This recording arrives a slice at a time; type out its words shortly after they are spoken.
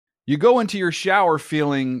You go into your shower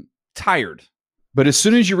feeling tired, but as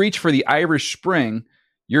soon as you reach for the Irish Spring,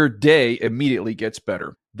 your day immediately gets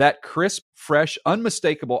better. That crisp, fresh,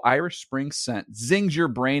 unmistakable Irish Spring scent zings your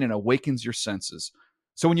brain and awakens your senses.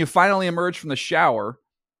 So when you finally emerge from the shower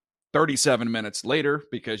 37 minutes later,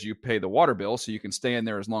 because you pay the water bill so you can stay in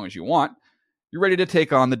there as long as you want, you're ready to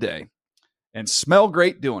take on the day and smell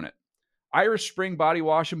great doing it. Irish Spring Body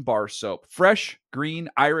Wash and Bar Soap. Fresh, green,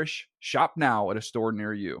 Irish. Shop now at a store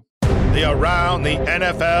near you. The Around the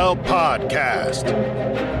NFL podcast.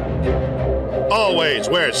 Always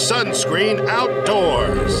wear sunscreen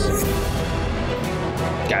outdoors.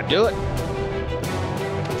 Gotta do it.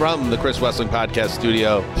 From the Chris Wessling Podcast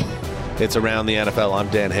Studio, it's Around the NFL. I'm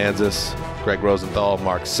Dan Hanzus, Greg Rosenthal,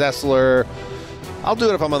 Mark Sessler. I'll do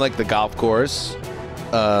it if I'm on like the golf course,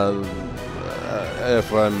 if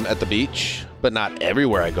I'm at the beach, but not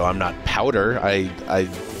everywhere I go. I'm not powder. I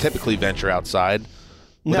typically venture outside.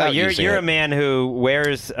 No, you're a man who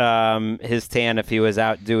wears his tan if he was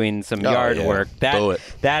out doing some yard work.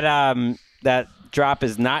 That drop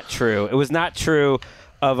is not true. It was not true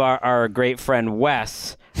of our great friend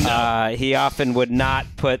Wes. He often would not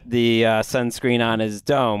put the sunscreen on his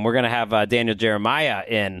dome. We're going to have Daniel Jeremiah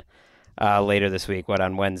in later this week,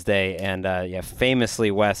 on Wednesday. And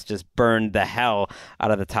famously, Wes just burned the hell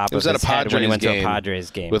out of the top of his head when he went to a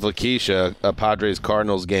Padres game. With Lakeisha, a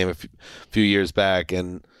Padres-Cardinals game a few years back.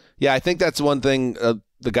 And, yeah, I think that's one thing,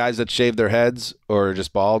 the guys that shave their heads or are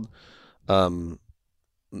just bald, sometimes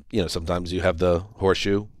you have the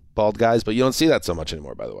horseshoe bald guys, but you don't see that so much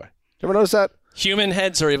anymore, by the way. You ever notice that? Human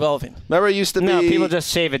heads are evolving. Remember, it used to be... No, people just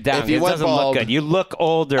shave it down. It doesn't look good. You look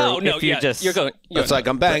older if you just... It's like,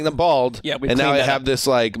 I'm banging them bald, and now I have this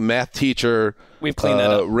like math teacher We've cleaned that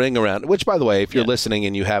up. Ring around. Which, by the way, if you're listening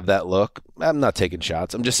and you have that look, I'm not taking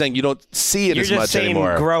shots. I'm just saying you don't see it as much anymore.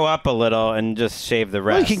 You're just saying grow up a little and just shave the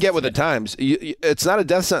rest. Well, you can get with the times. It's not a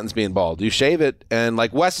death sentence being bald. You shave it, and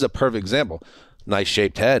like Wes is a perfect example. Nice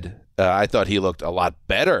shaped head. I thought he looked a lot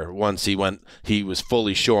better once he was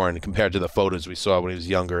fully shorn compared to the photos we saw when he was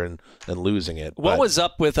younger and losing it. What was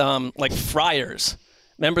up with like Friars?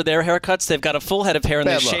 Remember their haircuts? They've got a full head of hair and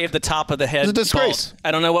they shave the top of the head. It's a disgrace. Bald.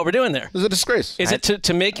 I don't know what we're doing there. It's a disgrace. Is it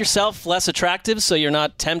to make yourself less attractive so you're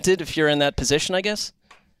not tempted if you're in that position, I guess?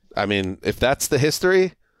 I mean, if that's the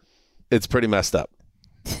history, it's pretty messed up.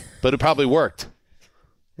 But it probably worked.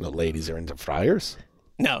 Ladies are into Friars?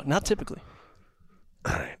 No, not typically.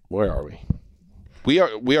 All right, where are we?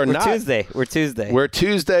 We're not Tuesday. We're Tuesday. We're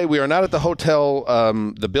Tuesday. We are not at the hotel,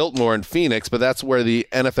 the Biltmore in Phoenix, but that's where the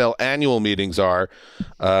NFL annual meetings are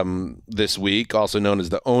this week, also known as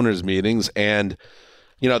the owners' meetings. And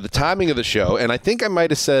the timing of the show. And I think I might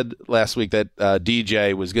have said last week that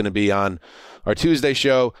DJ was going to be on our Tuesday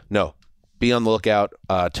show. No, be on the lookout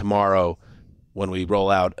tomorrow when we roll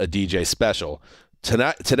out a DJ special.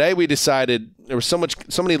 Today we decided there were so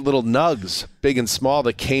many little nugs, big and small,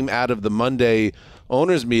 that came out of the Monday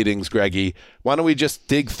owners meetings, Greggy. Why don't we just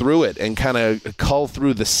dig through it and kind of cull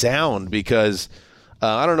through the sound? Because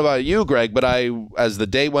I don't know about you, Greg, but as the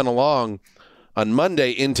day went along on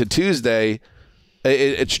Monday into Tuesday,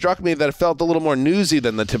 it struck me that it felt a little more newsy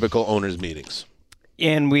than the typical owners meetings.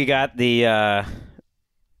 And we got the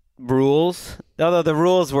rules, although the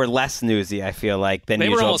rules were less newsy, I feel like, than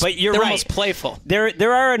usual. But you're right. Almost playful.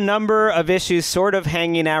 There are a number of issues sort of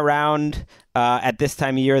hanging around at this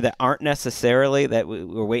time of year that aren't necessarily that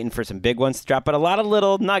we're waiting for some big ones to drop, but a lot of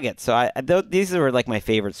little nuggets. So these were like my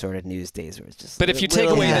favorite sort of news days. Where it's just. But if you take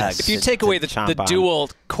away the dual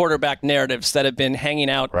quarterback narratives that have been hanging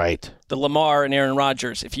out, right? The Lamar and Aaron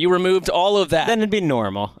Rodgers. If you removed all of that, then it'd be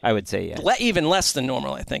normal. I would say, yeah. Even less than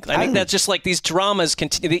normal, I think. I think that's just like these dramas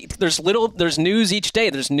continue. There's news each day.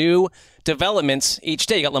 There's new developments each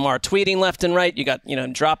day. You got Lamar tweeting left and right. You got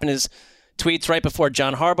dropping his tweets right before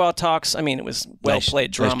John Harbaugh talks. I mean, it was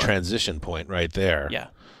well-played drama. Nice transition point right there. Yeah.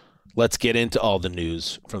 Let's get into all the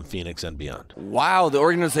news from Phoenix and beyond. Wow, the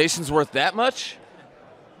organization's worth that much?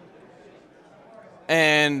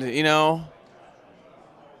 And,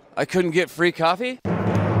 I couldn't get free coffee?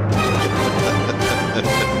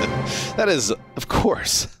 That is, of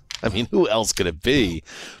course. I mean, who else could it be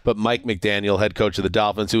but Mike McDaniel, head coach of the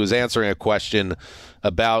Dolphins, who was answering a question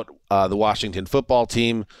about the Washington football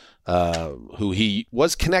team, who he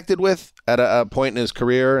was connected with at a point in his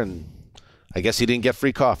career, and I guess he didn't get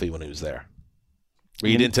free coffee when he was there.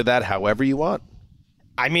 Read into that however you want.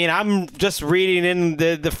 I mean, I'm just reading in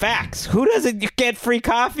the facts. Who doesn't get free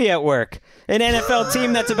coffee at work? An NFL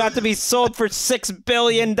team that's about to be sold for $6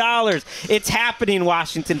 billion. It's happening,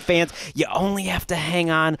 Washington fans. You only have to hang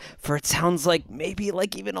on for, it sounds like, maybe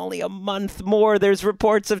like even only a month more. There's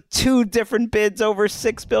reports of 2 different bids over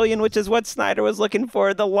 $6 billion, which is what Snyder was looking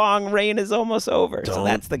for. The long reign is almost over. So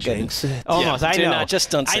that's the good. Almost, I know.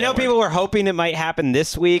 I know people were hoping it might happen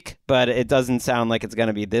this week, but it doesn't sound like it's going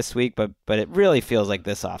to be this week. But it really feels like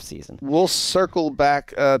this offseason. We'll circle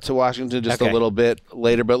back to Washington just a little bit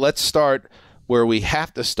later, but let's start where we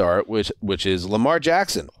have to start, which is Lamar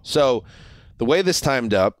Jackson. So the way this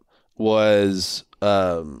timed up was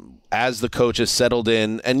as the coaches settled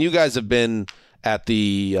in, and you guys have been at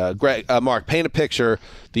the Mark, paint a picture,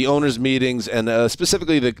 the owners' meetings, and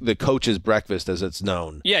specifically the coaches' breakfast, as it's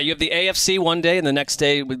known. Yeah, you have the AFC one day, and the next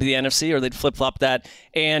day would be the NFC, or they'd flip-flop that.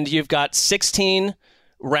 And you've got 16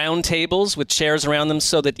 round tables with chairs around them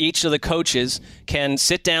so that each of the coaches can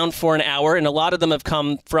sit down for an hour, and a lot of them have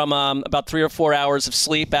come from about 3 or 4 hours of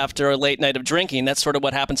sleep after a late night of drinking. That's sort of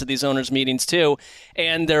what happens at these owners' meetings too.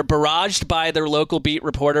 And they're barraged by their local beat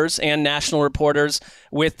reporters and national reporters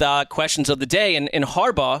with questions of the day. And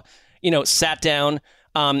Harbaugh, sat down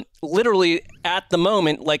literally at the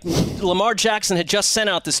moment, like Lamar Jackson had just sent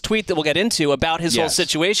out this tweet that we'll get into about his whole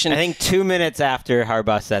situation. I think 2 minutes after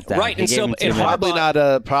Harbaugh sat down. Right, and so probably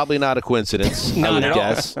not a coincidence. Not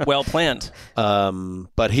at all. Well planned.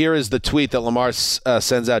 But here is the tweet that Lamar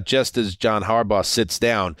sends out just as John Harbaugh sits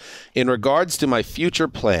down. In regards to my future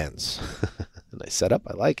plans, nice setup.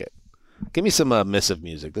 I like it. Give me some missive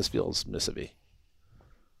music. This feels missive-y.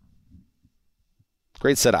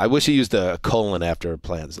 Great setup. I wish he used a colon after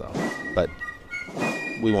plans, though, but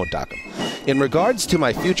we won't dock him. In regards to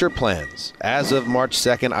my future plans, as of March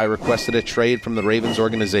 2nd, I requested a trade from the Ravens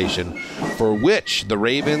organization, for which the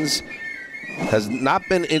Ravens has not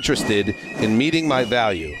been interested in meeting my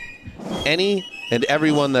value. Any and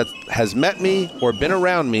everyone that has met me or been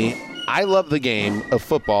around me, I love the game of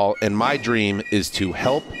football, and my dream is to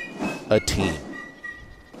help a team.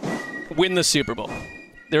 Win the Super Bowl.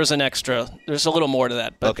 There's a little more to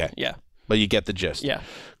that. But okay. Yeah. But you get the gist. Yeah.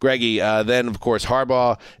 Greggy, then, of course,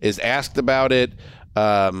 Harbaugh is asked about it.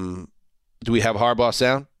 Do we have Harbaugh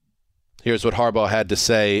sound? Here's what Harbaugh had to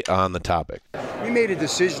say on the topic. We made a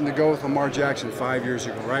decision to go with Lamar Jackson 5 years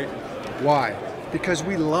ago, right? Why? Because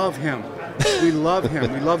we love him. We love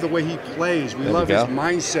him. We love the way he plays. We love his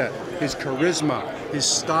mindset, his charisma, his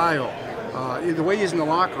style, the way he is in the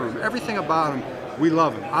locker room. Everything about him. We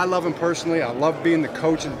love him. I love him personally. I love being the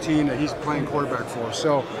coach of the team that he's playing quarterback for.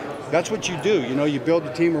 So that's what you do. You build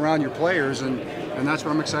the team around your players, and that's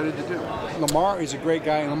what I'm excited to do. Lamar is a great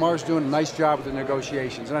guy, and Lamar's doing a nice job with the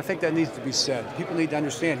negotiations, and I think that needs to be said. People need to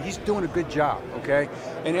understand he's doing a good job, okay?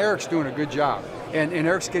 And Eric's doing a good job. And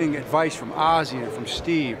Eric's getting advice from Ozzie and from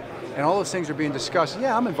Steve, and all those things are being discussed.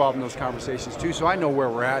 Yeah, I'm involved in those conversations too, so I know where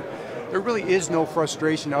we're at. There really is no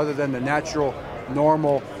frustration other than the natural,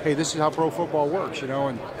 normal, hey, this is how pro football works, and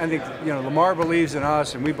I think, Lamar believes in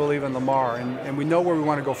us and we believe in Lamar, and we know where we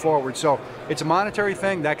want to go forward. So it's a monetary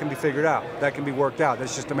thing that can be figured out, that can be worked out.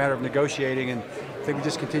 That's just a matter of negotiating, and I think we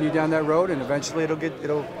just continue down that road, and eventually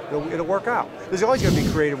it'll work out. There's always going to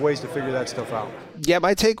be creative ways to figure that stuff out. Yeah,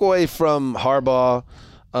 my takeaway from Harbaugh,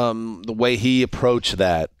 the way he approached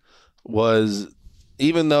that was,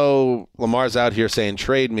 even though Lamar's out here saying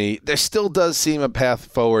trade me, there still does seem a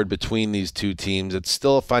path forward between these two teams. It's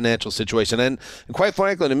still a financial situation. And quite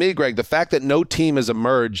frankly, to me, Greg, the fact that no team has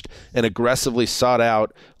emerged and aggressively sought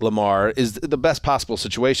out Lamar is the best possible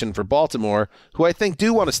situation for Baltimore, who I think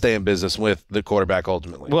do want to stay in business with the quarterback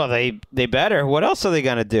ultimately. Well, they better. What else are they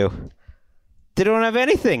going to do? They don't have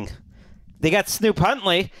anything. They got Snoop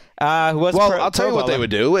Huntley, who was I'll tell you what they would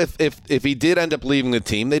do. If he did end up leaving the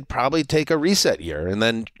team, they'd probably take a reset year and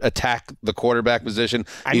then attack the quarterback position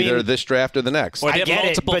either this draft or the next. Or they have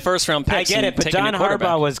multiple first-round picks. I get it, but John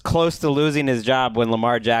Harbaugh was close to losing his job when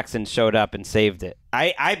Lamar Jackson showed up and saved it.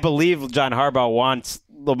 I believe John Harbaugh wants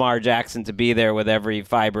Lamar Jackson to be there with every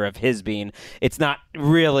fiber of his being. It's not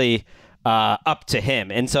really up to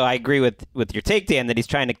him. And so I agree with your take, Dan, that he's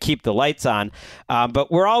trying to keep the lights on.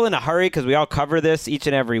 But we're all in a hurry because we all cover this each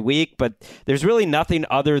and every week. But there's really nothing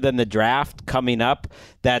other than the draft coming up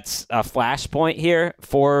that's a flashpoint here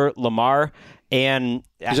for Lamar. And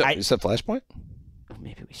you said flashpoint?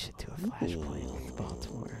 Maybe we should do a flashpoint with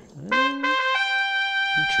Baltimore.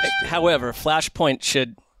 However, flashpoint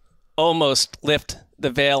should almost lift the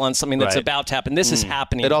veil on something that's about to happen. This is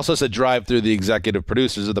happening. It also said drive through the executive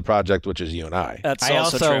producers of the project, which is you and I. That's I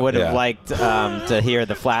also also true. would have liked to hear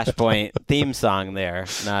the Flashpoint theme song there.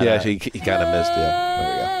 He kind of missed.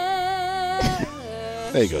 Yeah, there we go.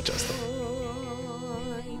 There you go, Justin.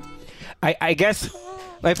 I guess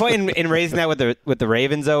my point in raising that with the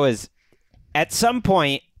Ravens, though, is at some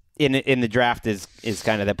point in the draft is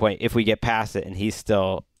kind of the point. If we get past it and he's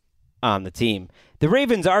still on the team, the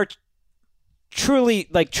Ravens are truly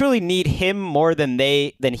need him more than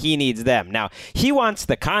he needs them. Now, he wants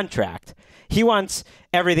the contract. He wants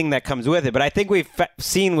everything that comes with it. But I think we've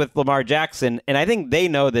seen with Lamar Jackson, and I think they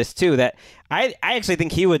know this too, that I actually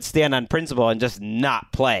think he would stand on principle and just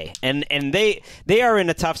not play. And they are in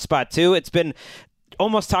a tough spot too. It's been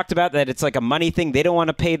almost talked about that it's like a money thing. They don't want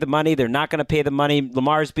to pay the money. They're not going to pay the money.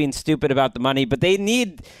 Lamar's being stupid about the money, but they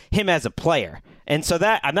need him as a player. And so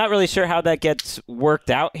that I'm not really sure how that gets worked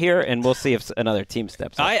out here, and we'll see if another team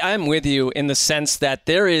steps up. I'm with you in the sense that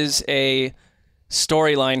there is a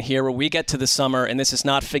storyline here where we get to the summer and this is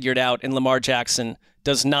not figured out and Lamar Jackson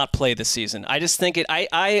does not play this season. I just think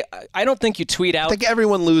I don't think you tweet out. I think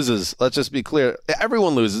everyone loses. Let's just be clear.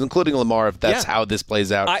 Everyone loses, including Lamar, if that's how this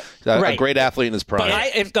plays out. A great athlete in his prime.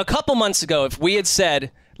 But if a couple months ago, if we had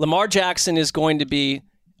said Lamar Jackson is going to be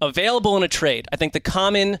available in a trade, I think the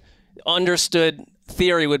common understood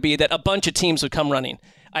theory would be that a bunch of teams would come running.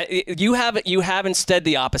 You have instead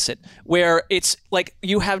the opposite, where it's like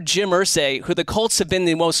you have Jim Irsay, who the Colts have been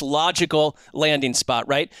the most logical landing spot,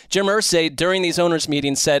 right? Jim Irsay, during these owners'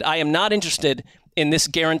 meetings, said, I am not interested in this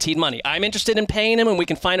guaranteed money. I'm interested in paying him, and we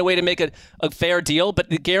can find a way to make a fair deal, but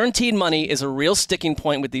the guaranteed money is a real sticking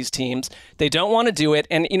point with these teams. They don't want to do it,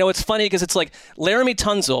 and it's funny because it's like Laramie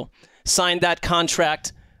Tunsil signed that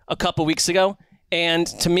contract a couple weeks ago, and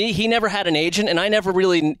to me, he never had an agent, and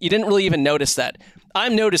you didn't really even notice that.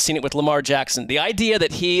 I'm noticing it with Lamar Jackson. The idea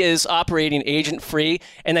that he is operating agent-free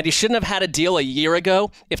and that he shouldn't have had a deal a year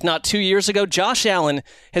ago, if not 2 years ago. Josh Allen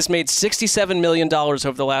has made $67 million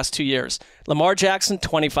over the last 2 years. Lamar Jackson,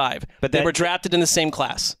 25. But they were drafted in the same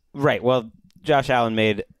class. Right. Well, Josh Allen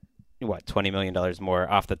made $20 million more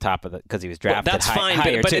off the top of it because he was drafted. Well, that's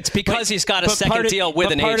fine, but it's because he's got a second deal with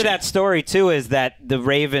an agent. Part of that story too is that the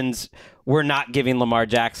Ravens were not giving Lamar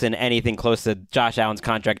Jackson anything close to Josh Allen's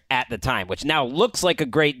contract at the time, which now looks like a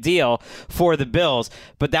great deal for the Bills.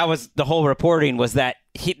 But that was the whole reporting, was that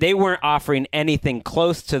they weren't offering anything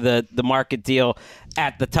close to the market deal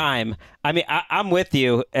at the time. I mean, I'm with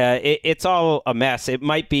you. It's all a mess. It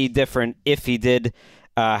might be different if he did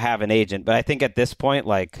have an agent, but I think at this point,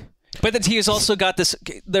 But he has also got this.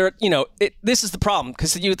 This is the problem,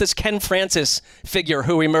 because this Ken Francis figure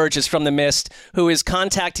who emerges from the mist, who is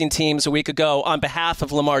contacting teams a week ago on behalf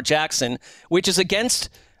of Lamar Jackson, which is against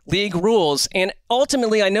league rules. And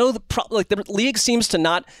ultimately, I know the league seems to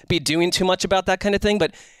not be doing too much about that kind of thing,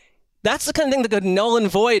 but that's the kind of thing that could null and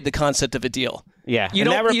void the concept of a deal. Yeah, and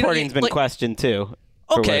that reporting's been questioned too.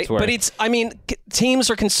 Okay, but teams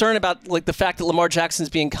are concerned about the fact that Lamar Jackson's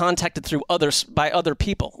being contacted through by other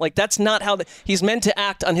people. That's not how he's meant to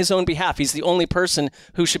act on his own behalf. He's the only person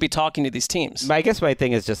who should be talking to these teams. I guess my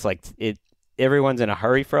thing is just everyone's in a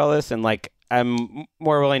hurry for all this, and I'm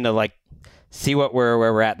more willing to see where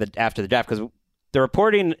we're at after the draft, because the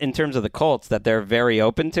reporting in terms of the Colts that they're very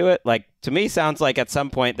open to it, to me sounds like at some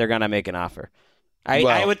point they're gonna make an offer.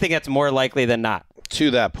 I would think that's more likely than not. To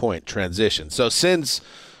that point, transition. So since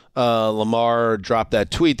Lamar dropped that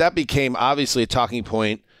tweet, that became obviously a talking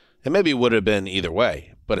point, and maybe it would have been either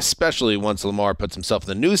way, but especially once Lamar puts himself in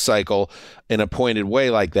the news cycle in a pointed way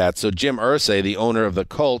like that. So Jim Irsay, the owner of the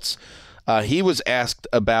Colts, he was asked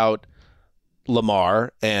about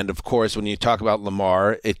Lamar, and of course, when you talk about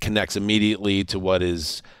Lamar, it connects immediately to what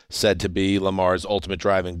is said to be Lamar's ultimate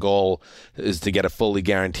driving goal, is to get a fully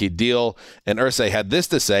guaranteed deal. And Irsay had this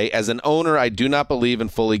to say: as an owner, I do not believe in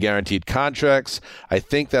fully guaranteed contracts. I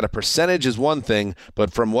think that a percentage is one thing,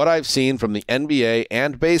 but from what I've seen from the NBA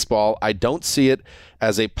and baseball, I don't see it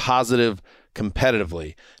as a positive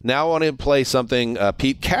competitively. Now I want to play something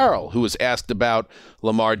Pete Carroll, who was asked about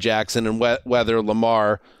Lamar Jackson and whether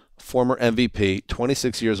Lamar, former MVP,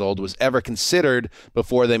 26 years old, was ever considered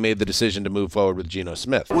before they made the decision to move forward with Geno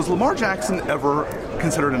Smith. Was Lamar Jackson ever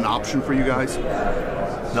considered an option for you guys?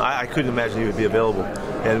 No, I couldn't imagine he would be available,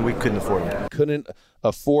 and we couldn't afford him. Couldn't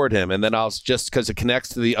afford him. And then just because it connects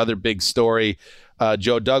to the other big story,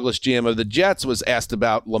 Joe Douglas, GM of the Jets, was asked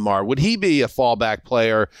about Lamar. Would he be a fallback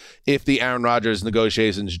player if the Aaron Rodgers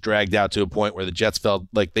negotiations dragged out to a point where the Jets felt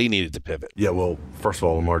like they needed to pivot? Yeah, well, first of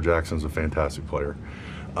all, Lamar Jackson's a fantastic player.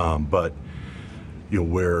 But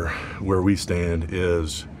where we stand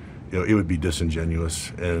is, it would be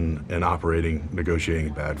disingenuous and negotiating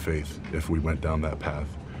in bad faith if we went down that path.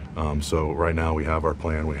 So right now we have our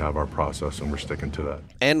plan, we have our process, and we're sticking to that.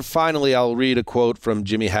 And finally, I'll read a quote from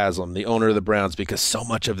Jimmy Haslam, the owner of the Browns, because so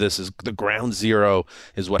much of this is the ground zero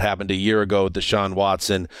is what happened a year ago with Deshaun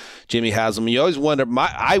Watson. Jimmy Haslam, you always wonder,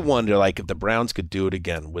 I wonder, like, if the Browns could do it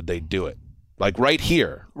again, would they do it? Like right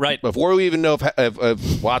here. Right. Before we even know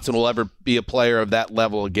if Watson will ever be a player of that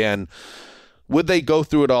level again, would they go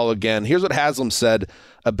through it all again? Here's what Haslam said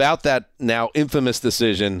about that now infamous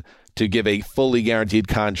decision to give a fully guaranteed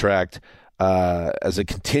contract as it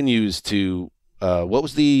continues to what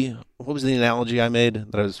was the analogy I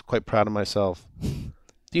made that I was quite proud of myself?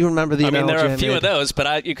 Do you remember the analogy? I mean, there are a few made? of those,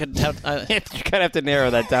 but you could have you kind of have to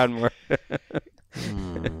narrow that down more.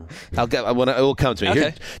 It will come to me. Okay.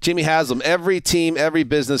 Here, Jimmy Haslam, every team, every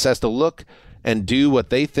business has to look and do what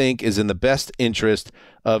they think is in the best interest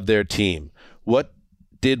of their team. What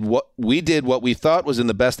we thought was in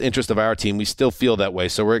the best interest of our team. We still feel that way.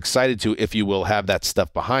 So we're excited to, if you will, have that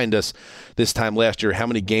stuff behind us. This time last year, how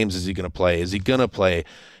many games is he going to play? Is he going to play?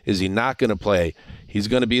 Is he not going to play? He's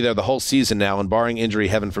going to be there the whole season now, and barring injury,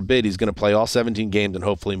 heaven forbid, he's going to play all 17 games and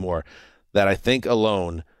hopefully more. That I think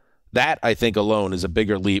alone is a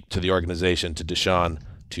bigger leap to the organization, to Deshaun,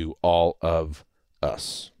 to all of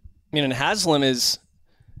us. I mean, and Haslam is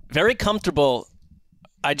very comfortable,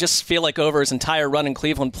 I just feel like, over his entire run in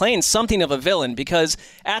Cleveland, playing something of a villain, because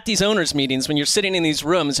at these owners' meetings, when you're sitting in these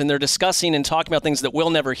rooms and they're discussing and talking about things that we'll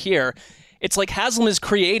never hear, it's like Haslam has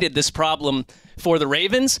created this problem for the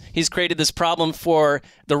Ravens. He's created this problem for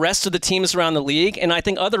the rest of the teams around the league. And I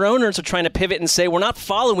think other owners are trying to pivot and say, we're not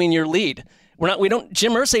following your lead.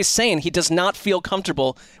 Jim Irsay's saying he does not feel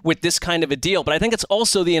comfortable with this kind of a deal. But I think it's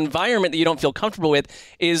also the environment that you don't feel comfortable with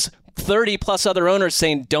is 30 plus other owners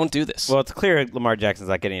saying, don't do this. Well, it's clear Lamar Jackson's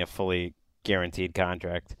not getting a fully guaranteed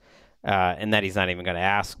contract, and that he's not even going to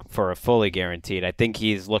ask for a fully guaranteed. I think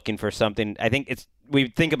he's looking for something. I think we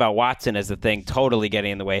think about Watson as the thing totally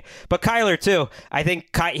getting in the way. But Kyler, too. I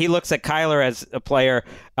think he looks at Kyler as a player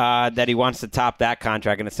that he wants to top that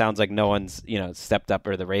contract, and it sounds like no one's stepped up,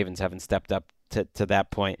 or the Ravens haven't stepped up to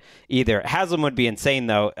that point either. Haslam would be insane,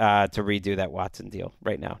 though, to redo that Watson deal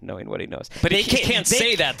right now, knowing what he knows. But he can't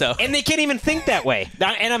say that, though. And they can't even think that way.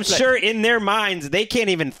 And I'm sure in their minds, they can't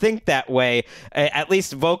even think that way, at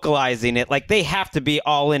least vocalizing it. Like, they have to be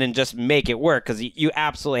all in and just make it work, because you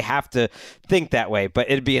absolutely have to think that way. But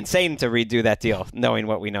it'd be insane to redo that deal, knowing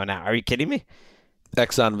what we know now. Are you kidding me?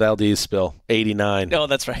 Exxon Valdez spill, 89. Oh,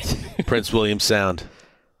 that's right. Prince William Sound.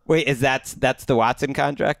 Wait, that's the Watson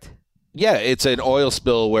contract? Yeah, it's an oil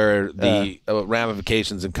spill where the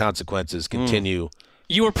ramifications and consequences continue.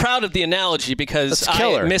 You were proud of the analogy because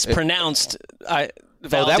I mispronounced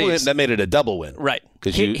Valdez. That made it a double win. Right.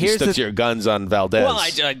 Because you stuck to your guns on Valdez. Well,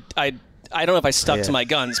 I don't know if I stuck to my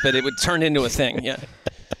guns, but it would turn into a thing, yeah.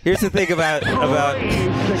 Here's the thing about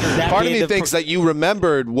that. Part of me thinks that you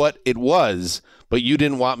remembered what it was, but you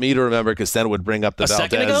didn't want me to remember, because then it would bring up the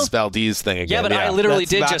Valdez thing again. Yeah, but I literally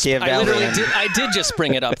did just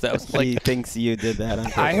bring it up, though. He thinks you did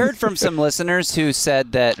that. I heard from some listeners who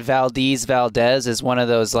said that Valdez is one of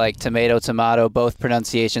those, like, tomato, both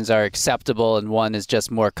pronunciations are acceptable and one is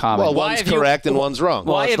just more common. Well, one's correct and one's wrong.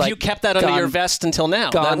 Why have you kept that under your vest until now?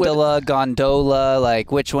 Gondola,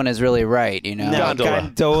 like, which one is really right, No,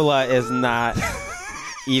 Gondola is not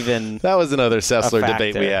even. That was another Sessler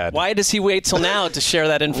debate we had. Why does he wait till now to share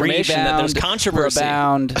that information? That there's controversy.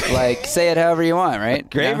 Rebound, like, say it however you want, right?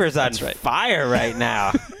 Graver's on fire right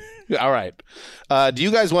now. All right. Do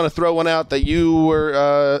you guys want to throw one out that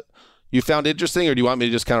you found interesting, or do you want me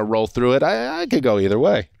to just kind of roll through it? I could go either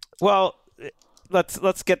way. Well,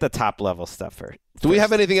 let's get the top level stuff first. Do we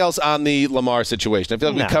have anything else on the Lamar situation? I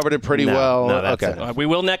feel like we covered it pretty well. No, that's it. We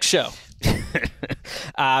will next show.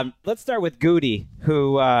 Let's start with Goody,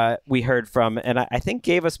 who we heard from, and I think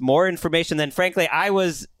gave us more information than, frankly, I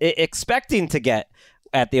was expecting to get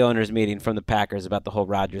at the owners' meeting from the Packers about the whole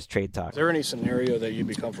Rodgers trade talk. Is there any scenario that you'd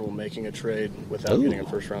be comfortable making a trade without getting a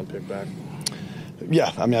first-round pick back?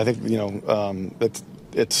 Yeah, I mean, I think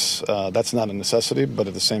it's that's not a necessity, but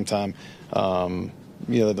at the same time,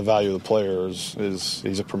 the value of the player is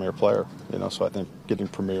he's a premier player, so I think getting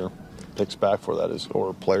premier picks back for that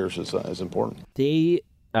or players is important. They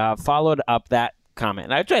followed up that comment,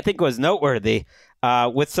 which I think was noteworthy,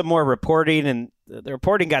 with some more reporting, and the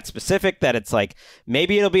reporting got specific that it's like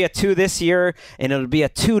maybe it'll be a 2 this year and it'll be a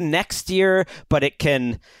 2 next year, but it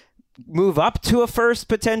can move up to a first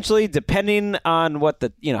potentially, depending on what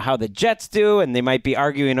how the Jets do, and they might be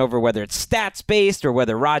arguing over whether it's stats based or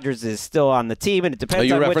whether Rodgers is still on the team, and it depends. Are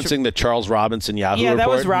you on referencing the Charles Robinson Yahoo report? Report? That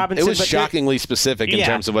was Robinson. It was shockingly specific in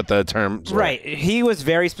terms of what the terms were. Right, he was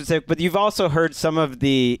very specific. But you've also heard some of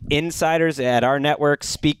the insiders at our network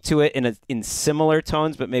speak to it in similar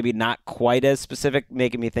tones, but maybe not quite as specific,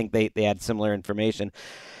 making me think they had similar information.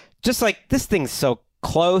 Just like this thing's so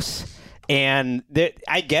close. And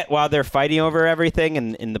I get why they're fighting over everything,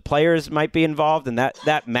 and the players might be involved, and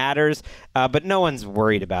that matters. But no one's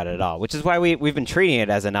worried about it at all, which is why we've been treating it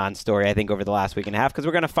as a non-story, I think, over the last week and a half, because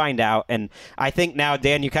we're going to find out. And I think now,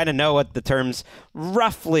 Dan, you kind of know what the terms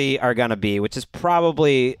roughly are going to be, which is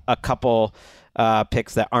probably a couple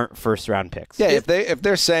picks that aren't first-round picks. Yeah, if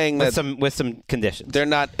they're saying with that with some conditions, they're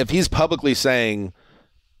not. If he's publicly saying,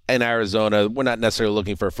 in Arizona, we're not necessarily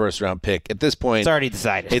looking for a first-round pick. At this point, it's already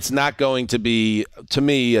decided. It's not going to be, to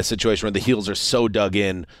me, a situation where the heels are so dug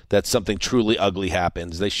in that something truly ugly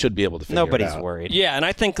happens. They should be able to figure it out. Nobody's worried. Yeah,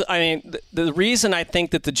 and the reason I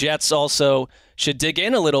think that the Jets also should dig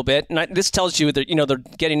in a little bit, and this tells you that they're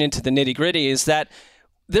getting into the nitty-gritty, is that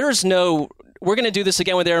we're going to do this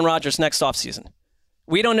again with Aaron Rodgers next offseason.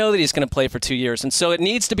 We don't know that he's going to play for 2 years. And so it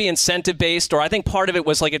needs to be incentive-based, or I think part of it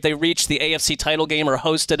was like if they reached the AFC title game or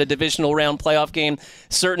hosted a divisional round playoff game,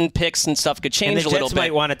 certain picks and stuff could change a little bit. And the Jets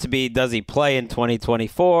might want it to be, does he play in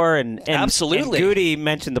 2024? And absolutely. And Goody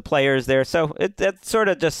mentioned the players there. So that's sort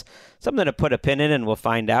of just something to put a pin in, and we'll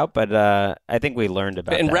find out. But I think we learned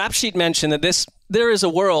about and that. And Rap Sheet mentioned that there is a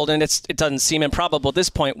world, and it doesn't seem improbable at this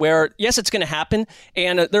point, where, yes, it's going to happen,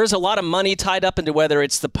 and there's a lot of money tied up into whether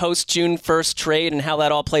it's the post-June 1st trade and how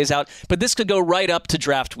that all plays out, but this could go right up to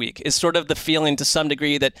draft week, is sort of the feeling to some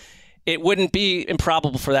degree that it wouldn't be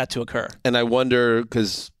improbable for that to occur. And I wonder,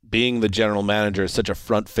 because being the general manager is such a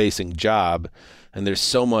front-facing job, and there's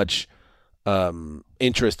so much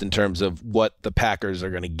interest in terms of what the Packers are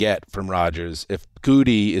going to get from Rodgers. If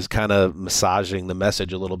Goody is kind of massaging the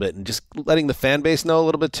message a little bit and just letting the fan base know a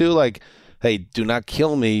little bit too, like, hey, do not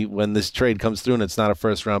kill me when this trade comes through and it's not a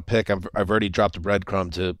first-round pick. I've already dropped a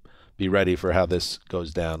breadcrumb to be ready for how this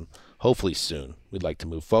goes down. Hopefully soon. We'd like to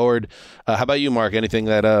move forward. How about you, Mark? Anything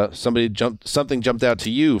that something jumped out to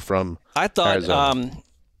you from Arizona?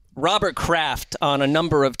 Robert Kraft on a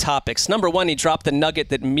number of topics. Number one, he dropped the nugget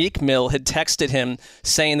that Meek Mill had texted him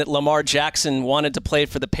saying that Lamar Jackson wanted to play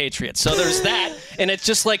for the Patriots. So there's that, and it's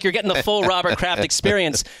just like you're getting the full Robert Kraft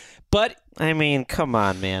experience. But I mean, come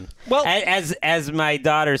on, man. Well, as my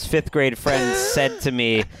daughter's 5th grade friend said to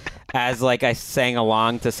me, as like I sang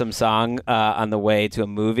along to some song on the way to a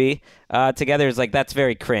movie together, is like, that's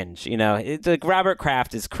very cringe. It's like Robert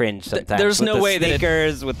Kraft is cringe sometimes. There's with no the way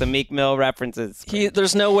sneakers, with the Meek Mill references.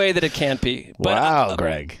 There's no way that it can't be. But, wow,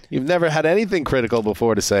 Greg, you've never had anything critical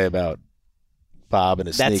before to say about Bob and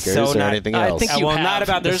his sneakers or anything else. I think you have. Not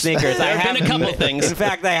about the sneakers. There have been a couple things. In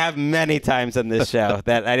fact, I have many times on this show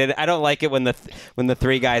that I don't like it when the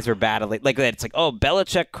three guys were battling like that. It's like, oh,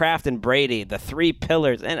 Belichick, Kraft, and Brady, the 3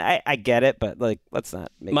 pillars, and I get it, but like, let's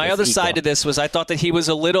not make my this other equal. side to this was I thought that he was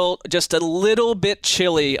just a little bit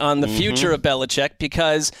chilly on the future of Belichick,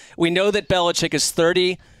 because we know that Belichick is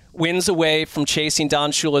 30 wins away from chasing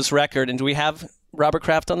Don Shula's record, and do we have Robert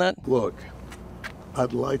Kraft on that? Look,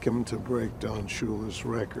 I'd like him to break Don Shula's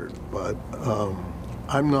record, but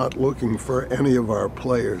I'm not looking for any of our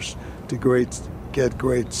players to get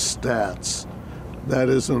great stats. That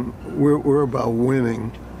isn't. We're about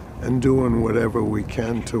winning and doing whatever we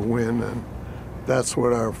can to win, and that's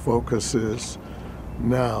what our focus is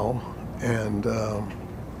now. And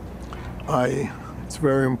it's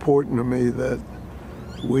very important to me that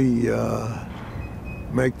we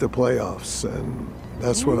make the playoffs, and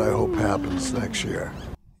that's what I hope happens next year.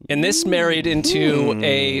 And this married into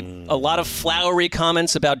a lot of flowery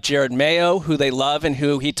comments about Jared Mayo, who they love and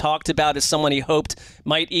who he talked about as someone he hoped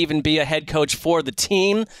might even be a head coach for the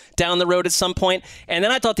team down the road at some point. And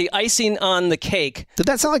then I thought the icing on the cake... Did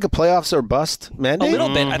that sound like a playoffs or bust mandate? A little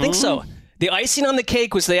bit. I think so. The icing on the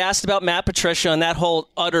cake was they asked about Matt Patricia and that whole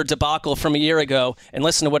utter debacle from a year ago. And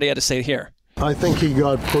listen to what he had to say here. I think he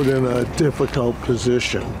got put in a difficult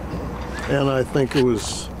position. And I think it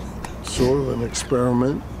was sort of an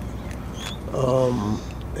experiment.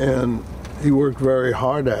 And he worked very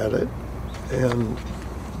hard at it. And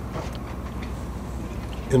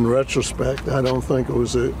in retrospect, I don't think it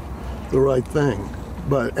was the right thing.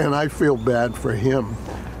 And I feel bad for him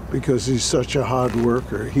because he's such a hard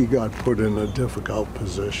worker. He got put in a difficult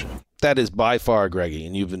position. That is by far, Greggy,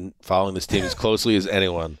 and you've been following this team as closely as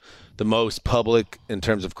anyone, the most public in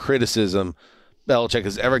terms of criticism Belichick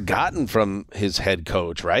has ever gotten from his head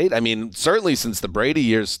coach, right? I mean, certainly since the Brady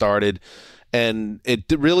years started, and it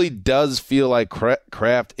really does feel like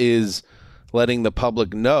Kraft is letting the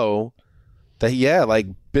public know that, yeah, like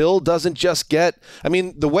Bill doesn't just get, I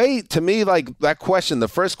mean, the way, to me, like that question, the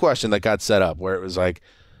first question that got set up where it was like,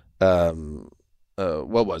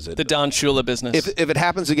 what was it? The Don Shula business. If it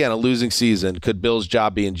happens again, a losing season, could Bill's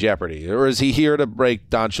job be in jeopardy? Or is he here to break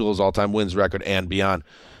Don Shula's all-time wins record and beyond?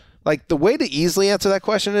 Like, the way to easily answer that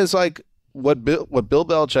question is like what Bill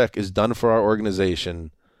Belichick has done for our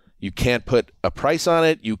organization. You can't put a price on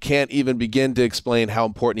it. You can't even begin to explain how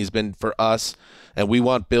important he's been for us. And we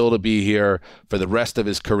want Bill to be here for the rest of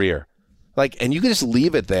his career. Like, and you can just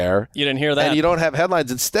leave it there. You didn't hear that. And you don't have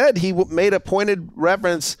headlines. Instead, he made a pointed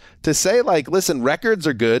reference to say, like, listen, records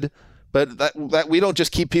are good, but that we don't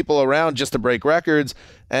just keep people around just to break records.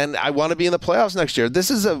 And I want to be in the playoffs next year.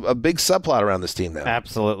 This is a big subplot around this team now.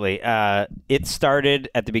 Absolutely. It started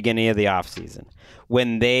at the beginning of the offseason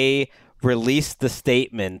when they released the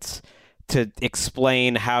statements to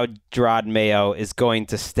explain how Gerard Mayo is going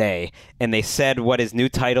to stay. And they said what his new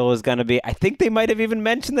title is going to be. I think they might have even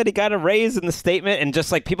mentioned that he got a raise in the statement. And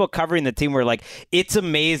just like people covering the team were like, it's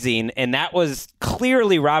amazing. And that was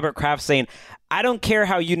clearly Robert Kraft saying, I don't care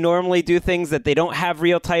how you normally do things, that they don't have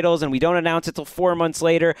real titles and we don't announce it till 4 months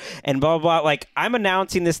later and blah, blah, blah. Like, I'm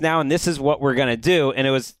announcing this now and this is what we're going to do. And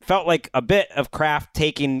it felt like a bit of Kraft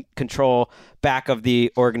taking control back of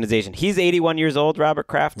the organization. He's 81 years old, Robert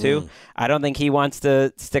Kraft, too. I don't think he wants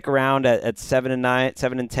to stick around at 7-9,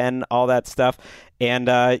 7-10, all that stuff. And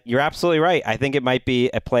you're absolutely right. I think it might be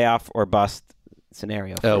a playoff or bust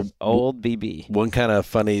scenario for old BB. One kind of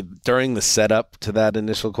funny, during the setup to that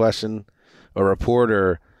initial question, a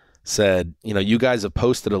reporter said, you know, you guys have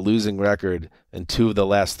posted a losing record in 2 of the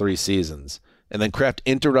last 3 seasons. And then Kraft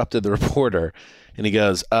interrupted the reporter and he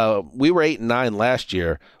goes, we were 8-9 last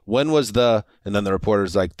year. When was and then the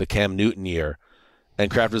reporter's like, the Cam Newton year.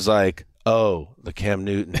 And Kraft was like, oh, the Cam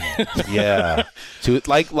Newton. Yeah.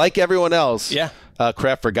 Like everyone else. Yeah.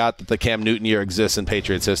 Kraft forgot that the Cam Newton year exists in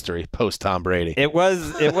Patriots history post Tom Brady. It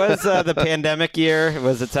was the pandemic year. It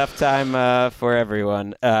was a tough time for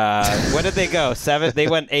everyone. What did they go? 7? They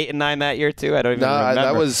went 8-9 that year too. I don't even remember.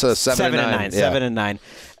 That was 7-9.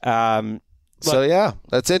 7-9. So yeah,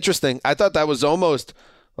 that's interesting. I thought that was almost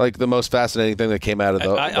like the most fascinating thing that came out of the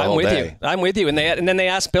whole day. I'm with you. And then they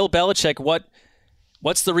asked Bill Belichick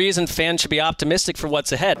what's the reason fans should be optimistic for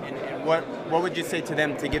what's ahead. And what would you say to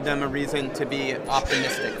them to give them a reason to be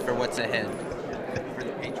optimistic for what's ahead for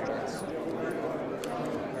the Patriots?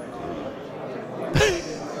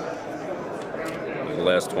 The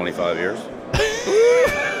last 25 years.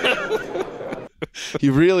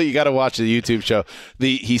 You got to watch the YouTube show.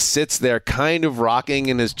 He sits there kind of rocking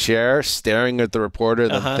in his chair, staring at the reporter,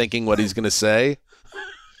 then thinking what he's going to say.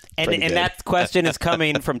 And that question is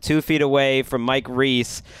coming from 2 feet away from Mike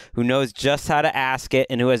Reese, who knows just how to ask it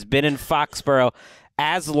and who has been in Foxborough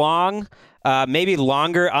as long, maybe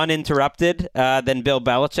longer uninterrupted than Bill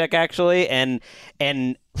Belichick, actually. And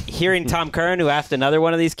hearing Tom Curran, who asked another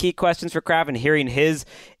one of these key questions for Kraft, and hearing his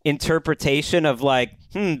interpretation of like,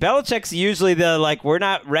 Belichick's usually we're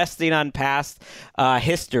not resting on past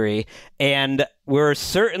history, and we're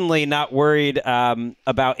certainly not worried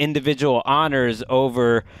about individual honors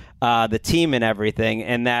over the team and everything.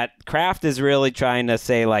 And that Kraft is really trying to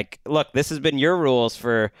say, like, look, this has been your rules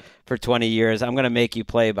for 20 years. I'm going to make you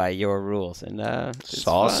play by your rules. And it's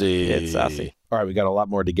saucy. Fun. It's saucy. All right, we got a lot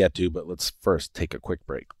more to get to, but let's first take a quick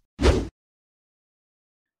break.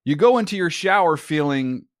 You go into your shower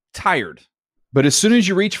feeling tired, but as soon as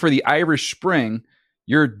you reach for the Irish Spring,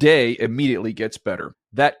 your day immediately gets better.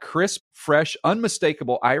 That crisp, fresh,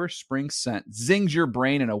 unmistakable Irish Spring scent zings your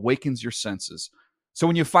brain and awakens your senses. So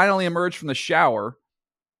when you finally emerge from the shower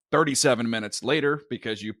 37 minutes later,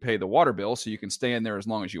 because you pay the water bill so you can stay in there as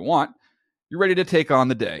long as you want, you're ready to take on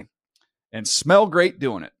the day and smell great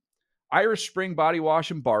doing it. Irish Spring Body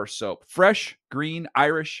Wash and Bar Soap. Fresh, green,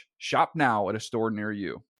 Irish. Shop now at a store near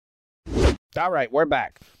you. All right, we're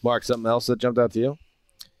back. Mark, something else that jumped out to you?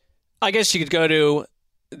 I guess you could go to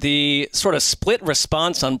the sort of split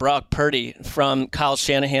response on Brock Purdy from Kyle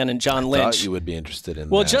Shanahan and John Lynch. I thought you would be interested in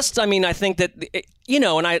that. I think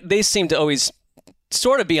that, they seem to always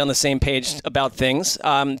sort of be on the same page about things.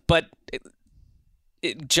 But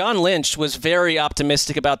John Lynch was very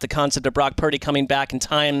optimistic about the concept of Brock Purdy coming back in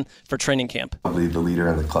time for training camp. Probably the leader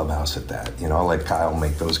in the clubhouse at that. I'll let Kyle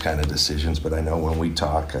make those kind of decisions, but I know when we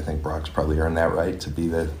talk, I think Brock's probably earned that right to be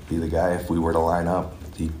the guy. If we were to line up,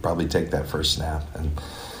 he'd probably take that first snap. And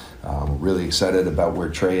really excited about where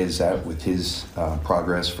Trey is at with his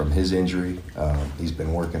progress from his injury. He's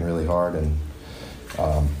been working really hard, and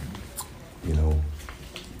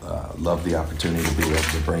Love the opportunity to be able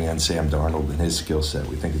to bring in Sam Darnold and his skill set.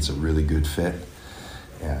 We think it's a really good fit,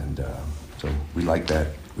 and so we like that.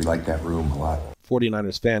 We like that room a lot.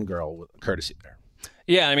 49ers fangirl courtesy there.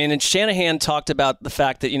 Yeah, I mean, and Shanahan talked about the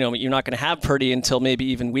fact that, you're not going to have Purdy until maybe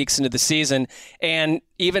even weeks into the season, and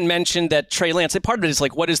even mentioned that Trey Lance, part of it is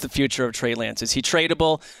like, what is the future of Trey Lance? Is he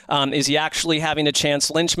tradable? Is he actually having a chance?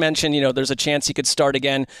 Lynch mentioned, there's a chance he could start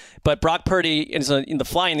again, but Brock Purdy is in the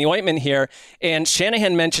fly in the ointment here, and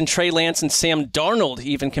Shanahan mentioned Trey Lance and Sam Darnold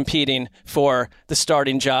even competing for the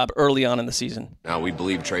starting job early on in the season. Now, we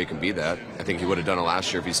believe Trey can be that. I think he would have done it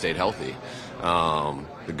last year if he stayed healthy.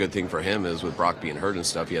 The good thing for him is with Brock being hurt and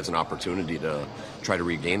stuff, he has an opportunity to try to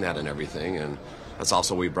regain that and everything. And that's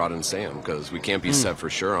also why we brought in Sam, because we can't be set for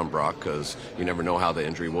sure on Brock because you never know how the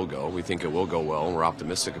injury will go. We think it will go well, and we're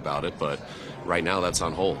optimistic about it. But right now, that's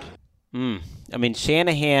on hold. I mean,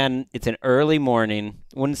 Shanahan, it's an early morning.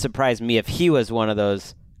 Wouldn't surprise me if he was one of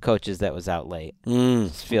those coaches that was out late.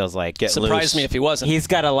 Just feels like surprised me if he wasn't. He's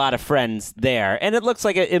got a lot of friends there, and it looks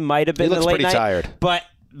like it might have been He looks the late pretty night, tired.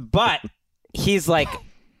 But he's like,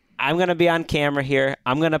 I'm going to be on camera here.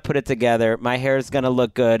 I'm going to put it together. My hair is going to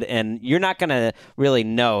look good, and you're not going to really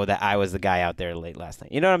know that I was the guy out there late last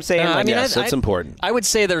night. You know what I'm saying? That's important. I would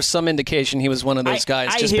say there's some indication he was one of those guys,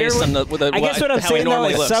 I guess what I'm how saying, he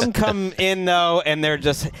normally though, is looks. some come in, though, and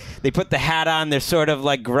they put the hat on. They're sort of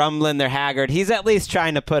like grumbling. They're haggard. He's at least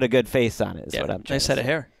trying to put a good face on it, is what I'm trying nice head of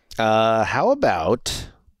hair. How about...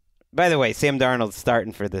 By the way, Sam Darnold's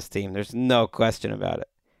starting for this team. There's no question about it.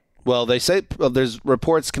 Well, they say there's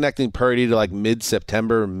reports connecting Purdy to like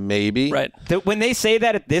mid-September, maybe. Right. When they say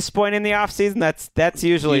that at this point in the offseason, that's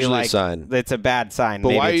usually like a sign. It's a bad sign. But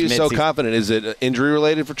Maybe why are you so mid-season. confident? Is it injury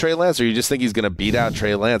related for Trey Lance, or you just think he's going to beat out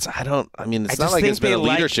Trey Lance? It's not like it's been a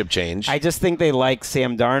leadership change. I just think they like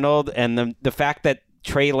Sam Darnold, and the fact that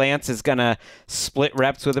Trey Lance is going to split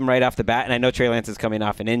reps with him right off the bat. And I know Trey Lance is coming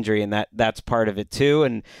off an injury, and that's part of it too.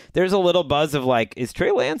 And there's a little buzz of like, is Trey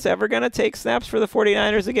Lance ever going to take snaps for the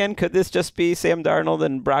 49ers again? Could this just be Sam Darnold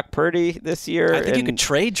and Brock Purdy this year? I think you could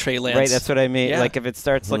trade Trey Lance. Right, that's what I mean. Yeah. Like if it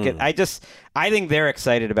starts looking, I think they're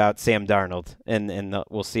excited about Sam Darnold, and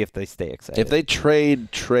we'll see if they stay excited. If they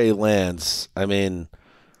trade Trey Lance, I mean,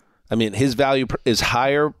 his value is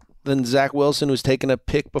higher than Zach Wilson, who's taken a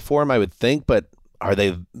pick before him, I would think, but are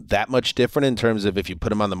they that much different in terms of if you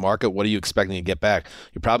put him on the market, what are you expecting to get back?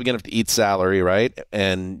 You're probably going to have to eat salary, right?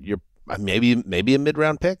 And you're maybe a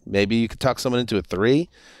mid-round pick. Maybe you could talk someone into a 3.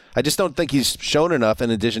 I just don't think he's shown enough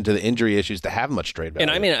in addition to the injury issues to have much trade value.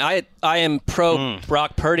 And I mean, I am pro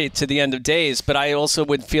Brock Purdy to the end of days, but I also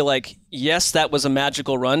would feel like, yes, that was a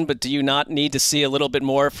magical run, but do you not need to see a little bit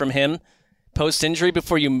more from him post-injury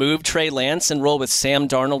before you move Trey Lance and roll with Sam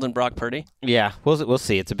Darnold and Brock Purdy? Yeah, we'll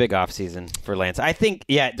see. It's a big offseason for Lance. I think,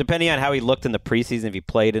 depending on how he looked in the preseason, if he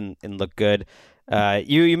played and looked good,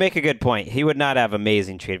 you make a good point. He would not have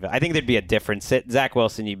amazing trade value. I think there'd be a difference. Zach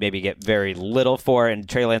Wilson, you maybe get very little for, and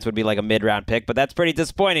Trey Lance would be like a mid-round pick, but that's pretty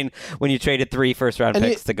disappointing when you traded 3 first-round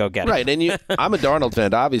picks to go get him. Right, and I'm a Darnold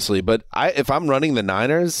fan, obviously, but if I'm running the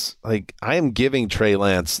Niners, like I am giving Trey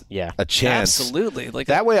Lance a chance. Absolutely. Like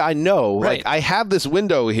that way I know. Right. Like I have this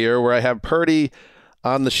window here where I have Purdy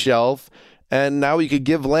on the shelf, and now you could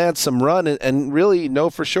give Lance some run and really know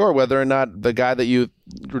for sure whether or not the guy that you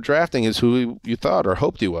were drafting is who you thought or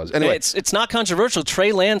hoped he was. Anyway, it's not controversial.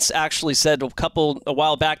 Trey Lance actually said a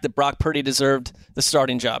while back that Brock Purdy deserved the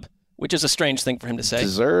starting job, which is a strange thing for him to say.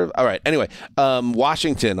 All right. Anyway,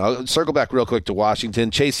 Washington. I'll circle back real quick to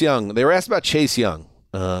Washington. Chase Young. They were asked about Chase Young,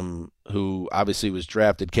 who obviously was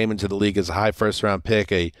drafted, came into the league as a high first-round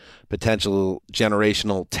pick, a potential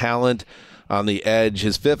generational talent on the edge.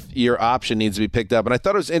 His 5th-year option needs to be picked up. And I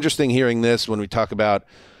thought it was interesting hearing this when we talk about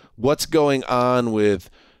what's going on with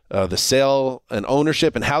the sale and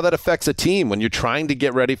ownership and how that affects a team when you're trying to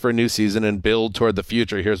get ready for a new season and build toward the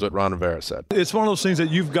future. Here's what Ron Rivera said. It's one of those things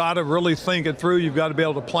that you've got to really think it through. You've got to be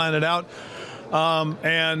able to plan it out.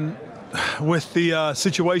 And with the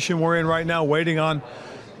situation we're in right now, waiting on,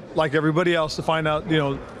 like everybody else, to find out,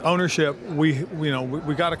 ownership, we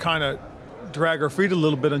got to kind of drag our feet a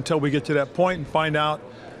little bit until we get to that point and find out,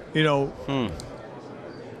 do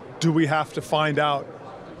we have to find out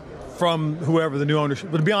from whoever the new ownership.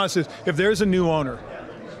 But to be honest, if there's a new owner,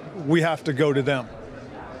 we have to go to them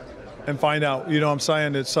and find out. You know what I'm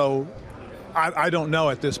saying? So I don't know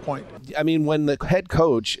at this point. I mean, when the head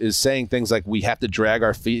coach is saying things like we have to drag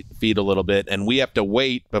our feet a little bit and we have to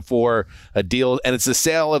wait before a deal, and it's the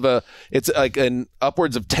sale of it's like an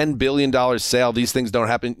upwards of $10 billion sale. These things don't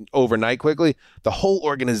happen overnight quickly. The whole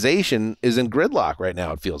organization is in gridlock right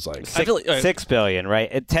now, it feels like. $6 billion,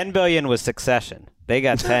 right? $10 billion was Succession. They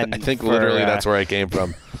got 10. I think literally that's where I came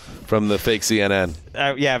from the fake CNN.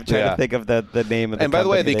 I'm trying to think of the name of the And by the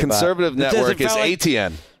way, the conservative bought. network is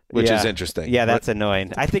ATN. Which is interesting. Yeah, that's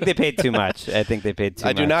annoying. I think they paid too much. I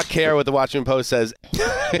do not care what the Washington Post says.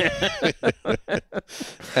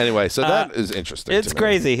 Anyway, so that is interesting. It's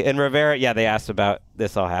crazy. And Rivera, they asked about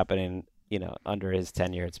this all happening, under his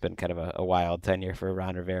tenure. It's been kind of a wild tenure for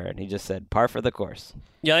Ron Rivera. And he just said, par for the course.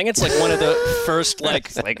 Yeah, I think it's like one of the first,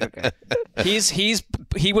 okay.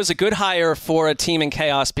 He was a good hire for a team in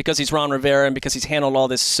chaos because he's Ron Rivera and because he's handled all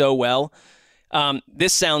this so well.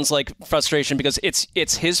 This sounds like frustration because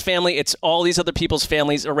it's his family, it's all these other people's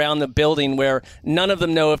families around the building where none of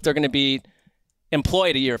them know if they're going to be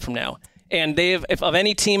employed a year from now. And if of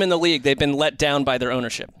any team in the league, they've been let down by their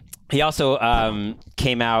ownership. He also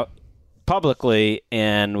came out publicly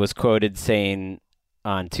and was quoted saying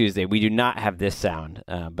on Tuesday, "We do not have this sound,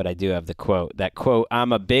 but I do have the quote. That quote,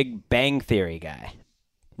 I'm a Big Bang Theory guy.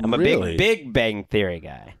 I'm a big Bang Theory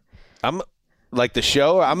guy. I'm like the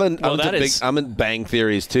show. I'm in Bang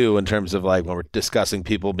Theories too in terms of like when we're discussing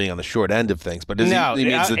people being on the short end of things. But he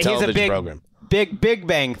means the television program. Big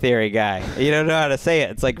Bang Theory guy. You don't know how to say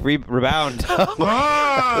it. It's like rebound.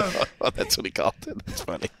 Oh, that's what he called it. That's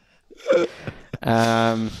funny.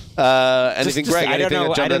 Anything, Greg? I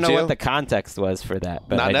don't know what the context was for that,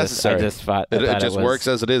 but not necessary. I just thought it just works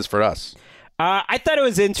as it is for us. I thought it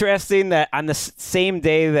was interesting that on the same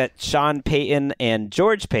day that Sean Payton and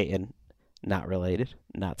George Payton, not related,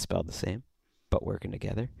 not spelled the same, but working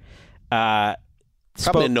together,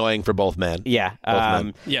 probably annoying for both men. Yeah,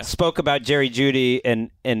 spoke about Jerry Jeudy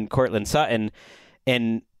and Cortland Sutton,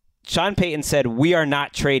 and Sean Payton said we are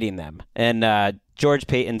not trading them, and George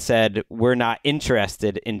Payton said we're not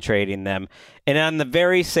interested in trading them. And on the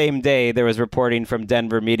very same day, there was reporting from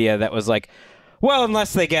Denver media that was like, well,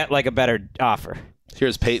 unless they get like a better offer.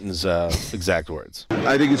 Here's Payton's exact words.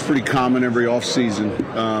 I think it's pretty common every offseason.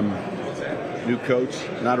 New coach,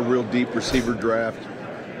 not a real deep receiver draft.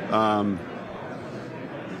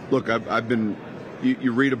 Look, I've been.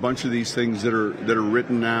 You read a bunch of these things that are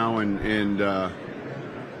written now, and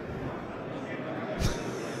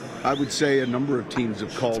I would say a number of teams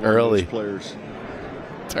have called on those players.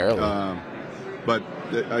 It's early. But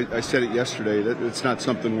I said it yesterday that it's not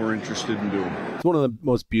something we're interested in doing. It's one of the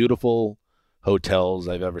most beautiful hotels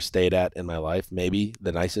I've ever stayed at in my life, maybe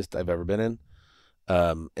the nicest I've ever been in.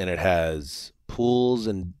 And it has pools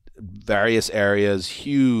in various areas,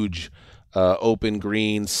 huge open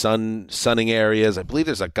green sunning areas. I believe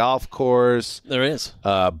there's a golf course. There is.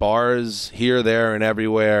 Bars here, there, and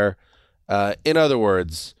everywhere. In other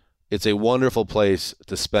words, it's a wonderful place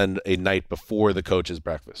to spend a night before the coach's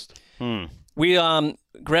breakfast. We,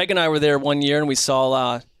 Greg and I were there one year, and we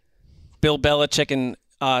saw Bill Belichick and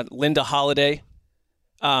Linda Holiday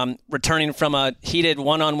returning from a heated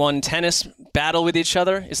one-on-one tennis battle with each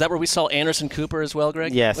other. Is that where we saw Anderson Cooper as well,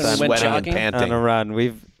 Greg? Yes, when we went jogging and on a run.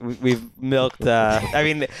 We've milked. I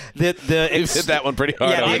mean, we've hit that one pretty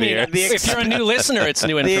hard over here. If you're a new listener, it's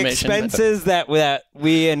new information. The expenses that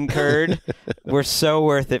we incurred were so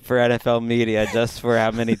worth it for NFL media, just for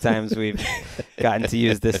how many times we've gotten to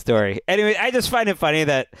use this story. Anyway, I just find it funny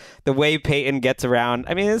that the way Peyton gets around.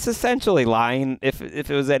 I mean, it's essentially lying if it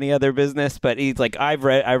was any other business. But he's like, I've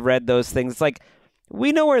read those things. It's like,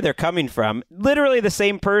 we know where they're coming from. Literally the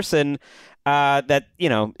same person that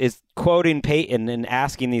is quoting Peyton and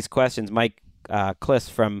asking these questions. Mike Kliss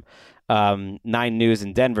from 9 News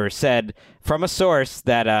in Denver said from a source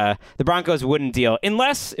that the Broncos wouldn't deal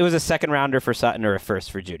unless it was a second rounder for Sutton or a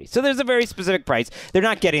first for Jeudy. So there's a very specific price. They're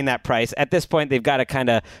not getting that price. At this point, they've got to kind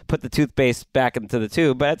of put the toothpaste back into the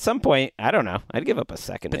tube. But at some point, I don't know. I'd give up a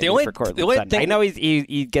second for Cortland Sutton. I know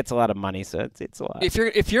he gets a lot of money, so it's a lot.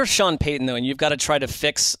 If you're Sean Payton, though, and you've got to try to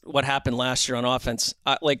fix what happened last year on offense,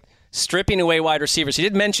 stripping away wide receivers. He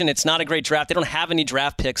did mention it's not a great draft. They don't have any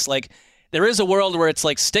draft picks. There is a world where it's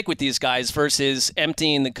like stick with these guys versus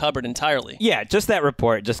emptying the cupboard entirely. Yeah, just that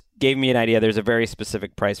report just gave me an idea. There's a very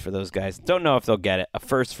specific price for those guys. Don't know if they'll get it. A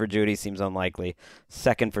first for Jeudy seems unlikely.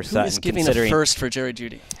 Second for Sutton. Who is giving a first for Jerry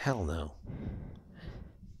Jeudy? Hell no.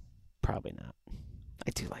 Probably not.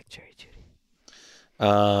 I do like Jerry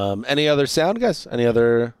Jeudy. Any other sound, guys? I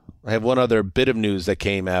have one other bit of news that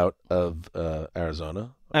came out of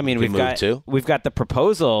Arizona. I mean, we've got the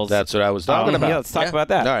proposals. That's what I was talking about. Yeah, let's talk about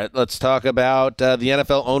that. All right, let's talk about the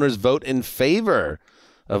NFL owners vote in favor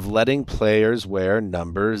of letting players wear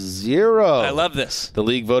number 0. I love this. The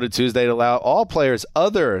league voted Tuesday to allow all players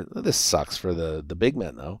this sucks for the big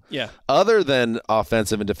men, though. Yeah. Other than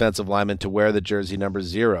offensive and defensive linemen to wear the jersey number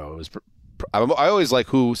 0. It was I always like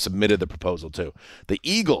who submitted the proposal, too. The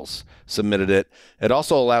Eagles submitted it. It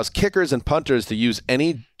also allows kickers and punters to use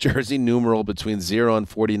any jersey numeral between 0 and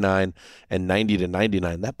 49 and 90 to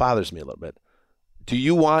 99. That bothers me a little bit. Do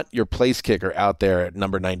you want your place kicker out there at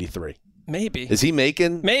number 93? Maybe. Is he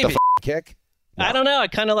making the kick? No. I don't know. I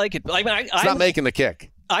kind of like it. He's not making the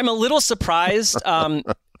kick. I'm a little surprised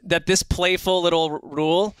that this playful little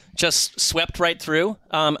rule just swept right through.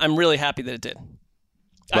 I'm really happy that it did.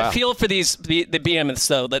 Wow. I feel for the behemoths,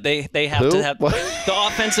 though, that they have to have the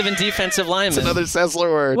offensive and defensive linemen. It's another Sessler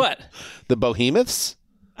word. What? The behemoths?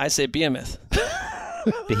 I say behemoth.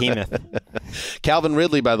 Behemoth. Calvin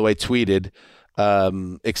Ridley, by the way, tweeted,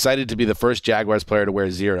 excited to be the first Jaguars player to wear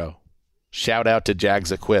 0. Shout out to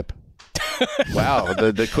Jags Equip. Wow,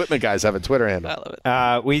 the equipment guys have a Twitter handle.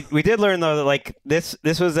 I love it. We did learn, though, that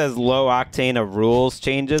this was as low octane of rules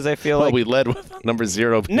changes, I feel like. We led with number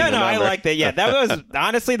 0. No, I like that. Yeah, that was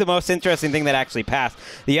honestly the most interesting thing that actually passed.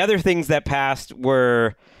 The other things that passed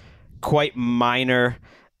were quite minor,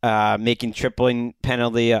 making tripling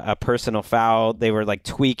penalty a personal foul. They were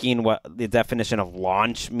tweaking what the definition of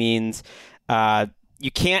launch means. You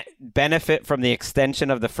can't benefit from the extension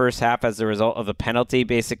of the first half as a result of the penalty.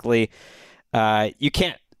 Basically, you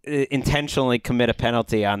can't intentionally commit a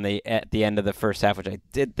penalty at the end of the first half, which I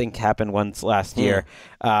did think happened once last year,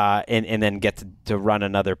 and then get to run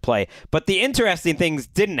another play. But the interesting things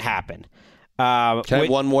didn't happen. Can I have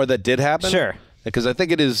one more that did happen? Sure. Because I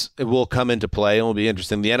think it will come into play and will be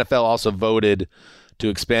interesting. The NFL also voted to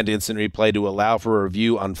expand instant replay to allow for a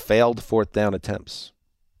review on failed fourth down attempts.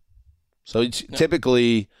 So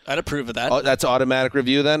typically, I'd approve of that. That's automatic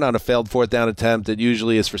review then on a failed fourth down attempt. It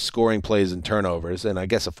usually is for scoring plays and turnovers, and I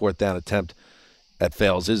guess a fourth down attempt that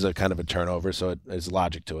fails is a kind of a turnover, so there's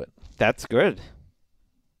logic to it. That's good.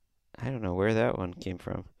 I don't know where that one came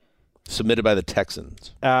from. Submitted by the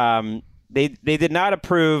Texans. They did not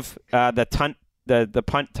approve the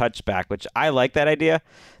punt touchback, which I like that idea.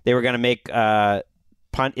 They were going to make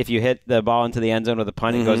punt if you hit the ball into the end zone with a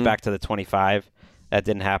punt, it goes back to the 25. That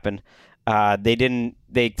didn't happen.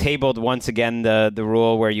 They tabled once again the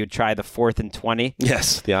rule where you try the 4th and 20.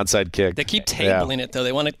 Yes, the onside kick. They keep tabling it, though.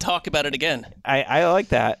 They want to talk about it again. I like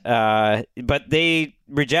that. But they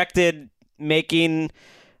rejected making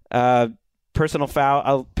personal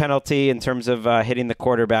foul penalty in terms of hitting the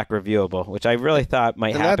quarterback reviewable, which I really thought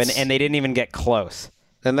might happen, and they didn't even get close.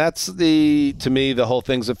 And that's to me, the whole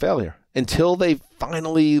thing's a failure. Until they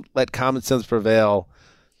finally let common sense prevail,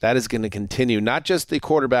 that is going to continue. Not just the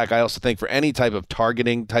quarterback, I also think for any type of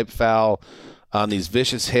targeting type foul on these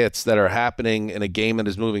vicious hits that are happening in a game that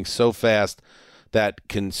is moving so fast that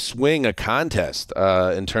can swing a contest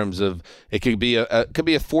in terms of it could be a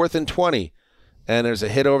 4th and 20 and there's a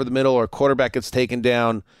hit over the middle or a quarterback gets taken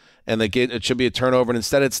down and it should be a turnover, and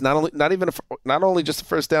instead it's not only just a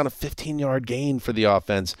first down, a 15-yard gain for the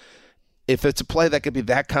offense. If it's a play that could be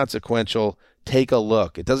that consequential, take a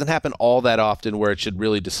look. It doesn't happen all that often where it should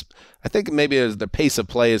really I think maybe the pace of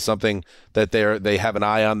play is something that they have an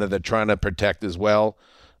eye on that they're trying to protect as well.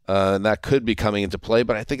 And that could be coming into play,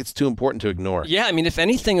 but I think it's too important to ignore. Yeah, I mean, if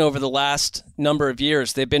anything, over the last number of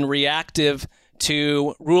years, they've been reactive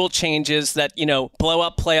to rule changes that, blow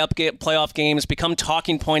up playoff games, become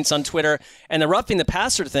talking points on Twitter. And the roughing the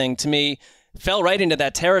passer thing, to me, fell right into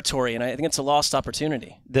that territory, and I think it's a lost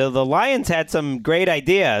opportunity. The Lions had some great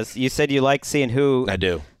ideas. You said you like seeing who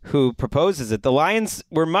proposes it. The Lions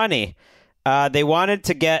were money. They wanted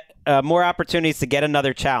to get more opportunities to get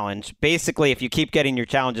another challenge. Basically, if you keep getting your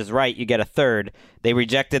challenges right, you get a third. They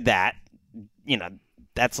rejected that.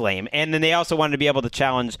 That's lame. And then they also wanted to be able to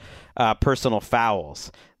challenge personal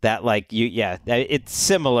fouls. That it's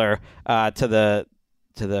similar to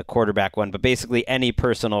the quarterback one, but basically any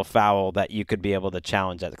personal foul that you could be able to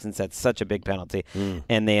challenge that, since that's such a big penalty.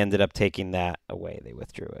 And they ended up taking that away. They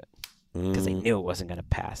withdrew it because they knew it wasn't going to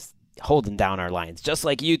pass. Holding down our Lions, just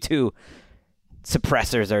like you two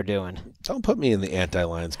suppressors are doing. Don't put me in the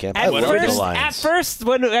anti-Lions camp. At first,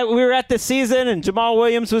 when we were at the season and Jamal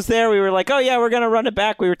Williams was there, we were like, oh yeah, we're going to run it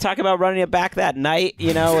back. We were talking about running it back that night,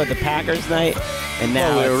 with the Packers night. And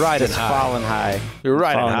now we were riding just falling high. We were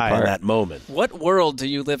riding high in that moment. What world do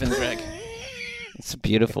you live in, Greg? It's a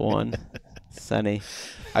beautiful one. Sunny.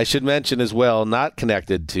 I should mention as well, not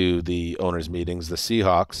connected to the owners' meetings, the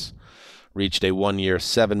Seahawks reached a 1-year,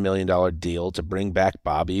 $7 million deal to bring back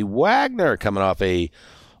Bobby Wagner, coming off a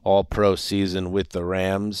all-pro season with the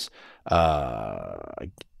Rams. I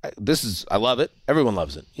love it. Everyone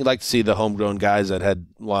loves it. You like to see the homegrown guys that had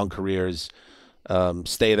long careers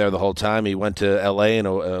stay there the whole time. He went to L.A. in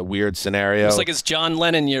a weird scenario. It's like his John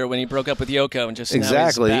Lennon year when he broke up with Yoko and just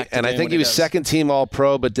exactly. Now he's back to and I think he was second team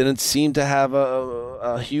All-Pro, but didn't seem to have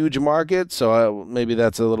a huge market. So maybe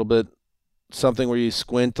that's a little bit something where you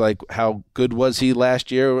squint, like how good was he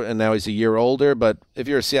last year, and now he's a year older. But if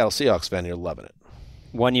you're a Seattle Seahawks fan, you're loving it.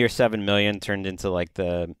 1 year, $7 million turned into like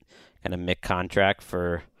the kind of Mick contract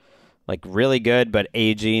for like really good but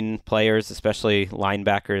aging players, especially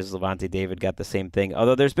linebackers. Levante David got the same thing.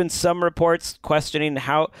 Although there's been some reports questioning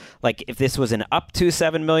how, like, if this was an up to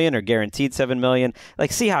 $7 million or guaranteed $7 million.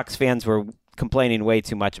 Like, Seahawks fans were complaining way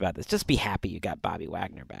too much about this. Just be happy you got Bobby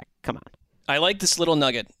Wagner back. Come on. I like this little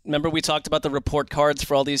nugget. Remember we talked about the report cards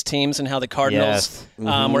for all these teams and how the Cardinals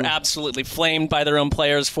were absolutely flamed by their own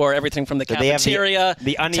players for everything from the cafeteria.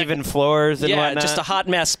 The uneven floors and whatnot. Just a hot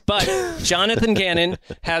mess. But Jonathan Gannon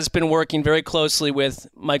has been working very closely with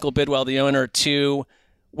Michael Bidwell, the owner, to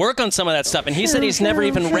work on some of that stuff. And he said he's never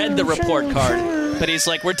even read the report card. But he's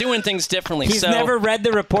like, we're doing things differently. He's never read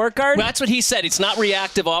the report card? That's what he said. It's not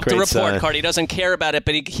reactive off the report card. He doesn't care about it,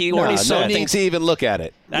 but he already saw things. No need to even look at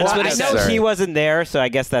it. That's what I know he wasn't there, so I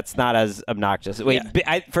guess that's not as obnoxious. Wait,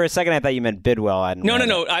 for a second I thought you meant Bidwell.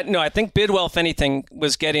 No. I think Bidwell, if anything,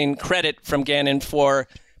 was getting credit from Gannon for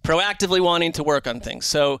proactively wanting to work on things.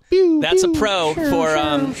 So that's a pro for,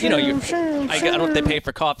 I don't know if they pay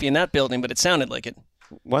for coffee in that building, but it sounded like it.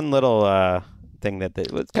 One little thing that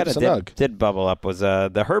kind of did bubble up was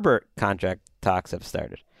the Herbert contract talks have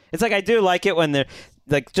started. It's like I do like it when they're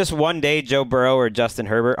like just one day Joe Burrow or Justin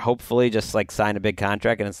Herbert hopefully just like sign a big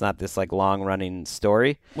contract and it's not this like long running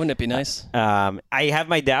story. Wouldn't it be nice? I have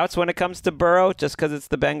my doubts when it comes to Burrow just because it's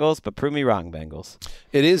the Bengals, but prove me wrong, Bengals.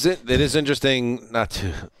 It is interesting not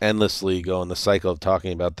to endlessly go in the cycle of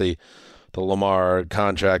talking about the Lamar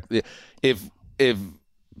contract. If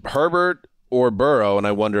Herbert or Burrow, and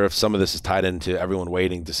I wonder if some of this is tied into everyone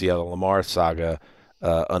waiting to see how the Lamar saga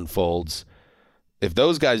unfolds. If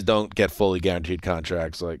those guys don't get fully guaranteed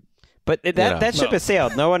contracts, but that ship has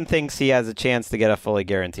sailed. No one thinks he has a chance to get a fully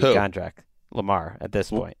guaranteed contract. Lamar at this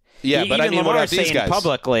point. Yeah, but I mean, Lamar what about these guys?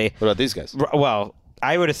 Publicly, what about these guys? Well,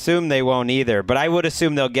 I would assume they won't either, but I would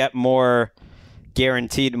assume they'll get more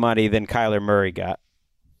guaranteed money than Kyler Murray got.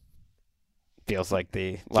 Feels like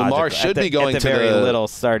the Lamar should be going at the to very little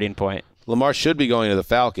starting point. Lamar should be going to the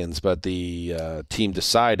Falcons, but the team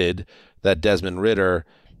decided that Desmond Ridder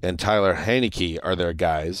and Tyler Heineke are their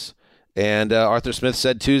guys. And Arthur Smith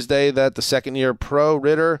said Tuesday that the second-year pro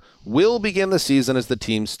Ridder will begin the season as the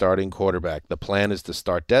team's starting quarterback. The plan is to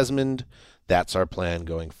start Desmond. That's our plan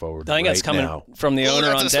going forward. I think that's coming from the owner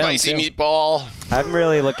on down. Spicy meatball. I'm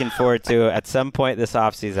really looking forward to at some point this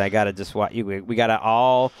offseason. I got to just watch. We got to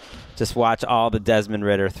all just watch all the Desmond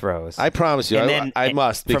Ridder throws. I promise you, I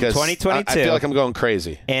must because from 2022, I feel like I'm going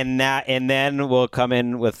crazy. And then we'll come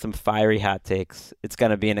in with some fiery hot takes. It's going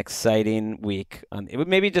to be an exciting week. It would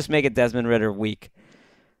maybe just make it Desmond Ridder week.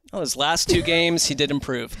 Well, his last two games, he did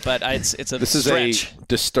improve, but it's a This stretch. is a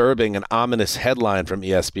disturbing and ominous headline from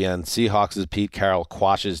ESPN. Seahawks' Pete Carroll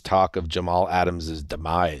quashes talk of Jamal Adams'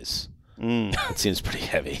 demise. It seems pretty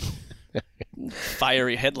heavy.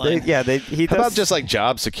 Fiery headline. How about just like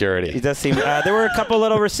job security? He does seem. There were a couple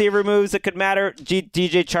little receiver moves that could matter.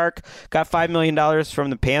 DJ Chark got $5 million from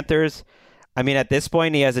the Panthers. I mean, at this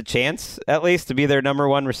point, he has a chance, at least, to be their number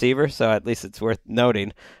one receiver, so at least it's worth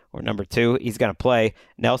noting. Or number two, he's going to play.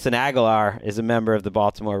 Nelson Aguilar is a member of the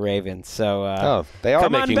Baltimore Ravens. So they are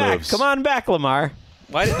making moves. Come on back, Lamar.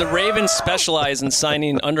 Why did the Ravens specialize in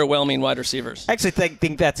signing underwhelming wide receivers? I actually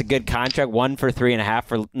think that's a good contract. 1 for 3.5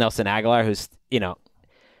 for Nelson Aguilar, who's,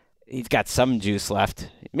 he's got some juice left.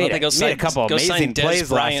 Made a couple amazing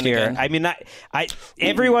plays last year. Again. I mean,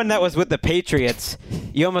 everyone that was with the Patriots,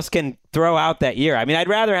 you almost can throw out that year. I mean, I'd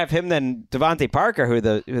rather have him than Devontae Parker, who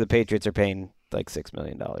the Patriots are paying like $6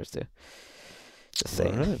 million to. Just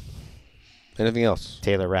saying. All right. Anything else?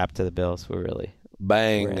 Taylor Rapp to the Bills. We're really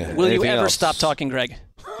bang. Will you ever stop talking, Greg?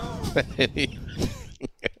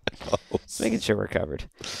 Making sure we're covered.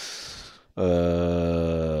 All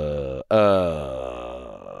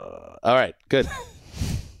right, good.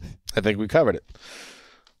 I think we covered it.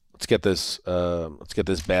 Let's get this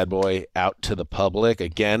bad boy out to the public.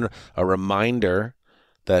 Again, a reminder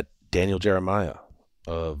that Daniel Jeremiah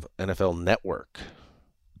of NFL Network,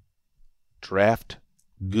 draft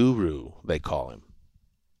guru, they call him.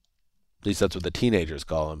 At least that's what the teenagers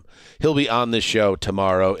call him. He'll be on this show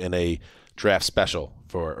tomorrow in a draft special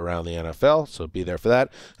for Around the NFL, so be there for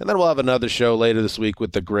that. And then we'll have another show later this week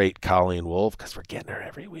with the great Colleen Wolfe, because we're getting her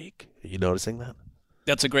every week. Are you noticing that?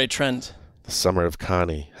 That's a great trend. The summer of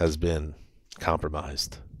Connie has been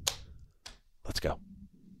compromised. Let's go.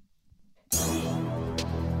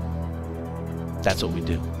 That's what we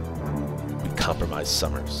do. We compromise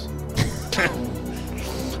summers.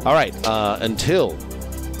 All right, until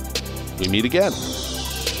we meet again,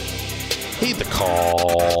 heed the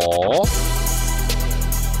call.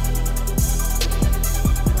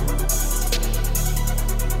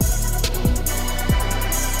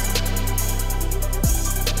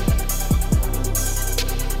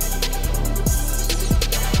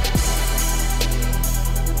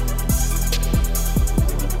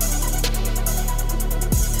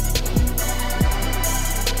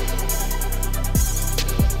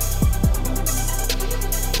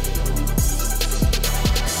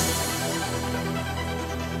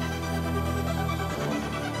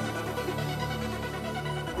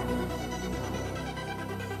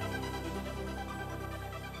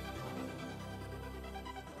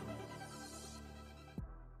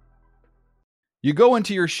 You go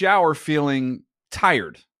into your shower feeling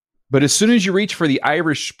tired, but as soon as you reach for the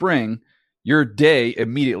Irish Spring, your day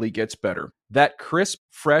immediately gets better. That crisp,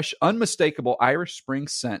 fresh, unmistakable Irish Spring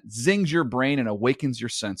scent zings your brain and awakens your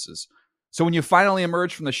senses. So when you finally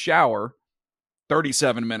emerge from the shower,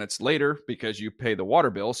 37 minutes later, because you pay the water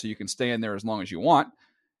bill so you can stay in there as long as you want,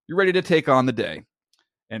 you're ready to take on the day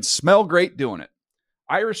and smell great doing it.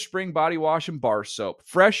 Irish Spring Body Wash and Bar Soap.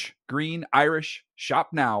 Fresh, green, Irish. Shop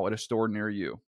now at a store near you.